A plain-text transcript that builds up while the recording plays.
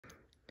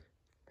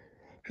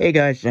Hey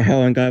guys,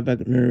 Helen got back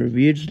in a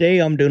review today.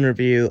 I'm doing a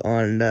review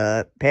on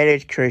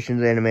PAC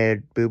Creations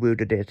animated Boo Boo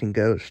the Dancing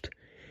Ghost.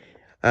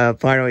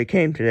 Finally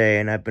came today,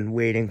 and I've been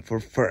waiting for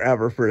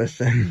forever for this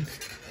thing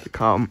to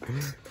come.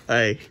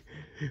 I've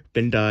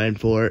been dying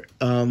for it.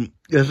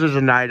 This is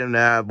an item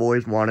that I've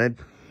always wanted.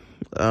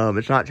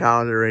 It's not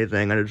challenging or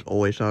anything. I just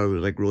always thought it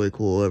was like really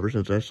cool ever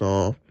since I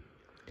saw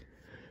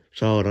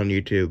it on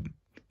YouTube.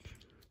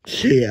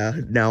 So yeah,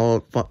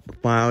 now I'm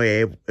finally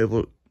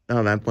able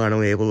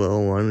to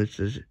own one. It's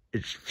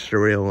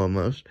surreal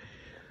almost.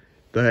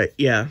 But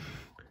yeah,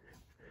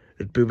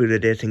 it's Boo Boo the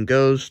Dancing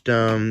Ghost.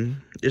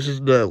 This is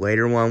the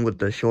later one with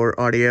the short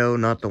audio,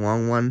 not the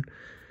long one,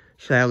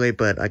 sadly,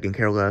 but I can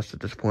care less at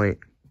this point.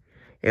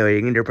 Anyway,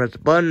 you can either press the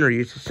button or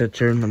use the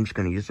sensor. I'm just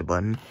gonna use the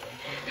button.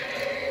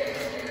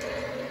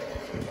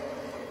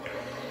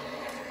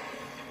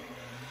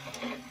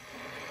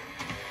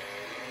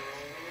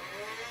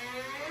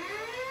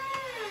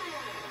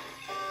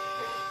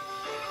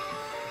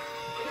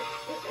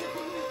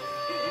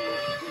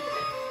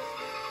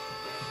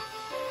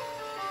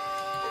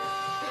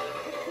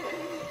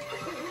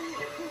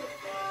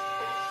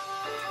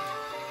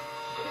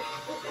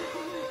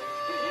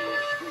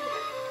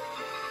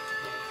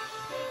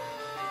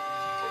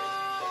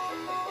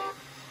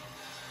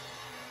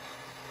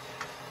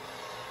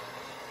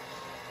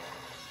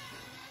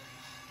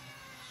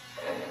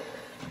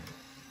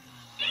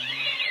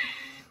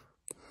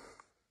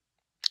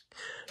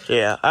 So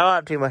yeah, I don't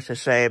have too much to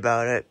say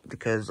about it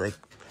because, like,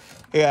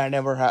 yeah, I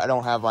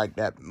don't have like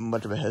that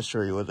much of a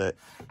history with it.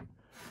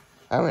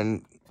 I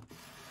mean,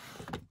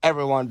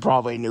 everyone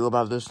probably knew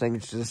about this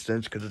thing's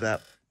existence because of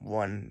that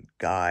one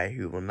guy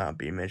who will not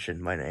be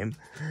mentioned by name.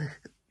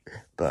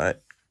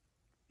 But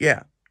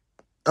yeah,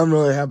 I'm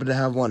really happy to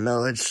have one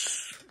though.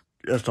 It's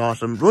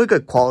awesome, really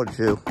good quality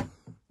too.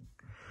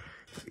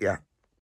 Yeah.